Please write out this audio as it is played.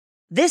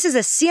This is a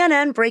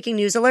CNN breaking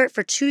news alert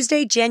for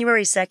Tuesday,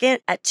 January 2nd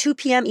at 2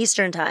 p.m.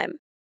 Eastern Time.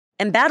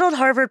 Embattled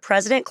Harvard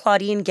President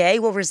Claudine Gay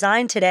will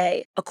resign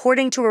today,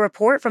 according to a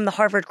report from the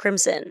Harvard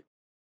Crimson.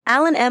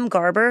 Alan M.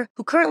 Garber,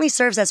 who currently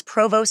serves as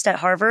provost at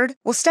Harvard,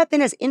 will step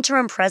in as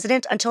interim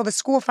president until the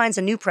school finds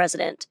a new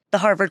president, the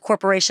Harvard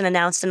Corporation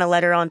announced in a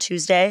letter on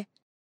Tuesday.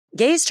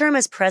 Gay's term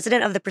as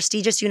president of the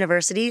prestigious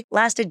university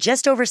lasted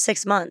just over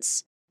 6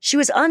 months. She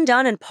was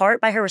undone in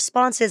part by her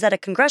responses at a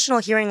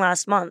congressional hearing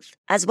last month,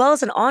 as well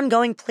as an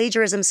ongoing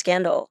plagiarism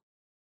scandal.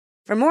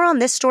 For more on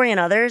this story and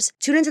others,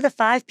 tune into the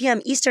 5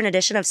 p.m. Eastern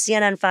edition of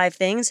CNN 5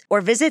 Things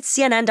or visit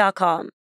CNN.com.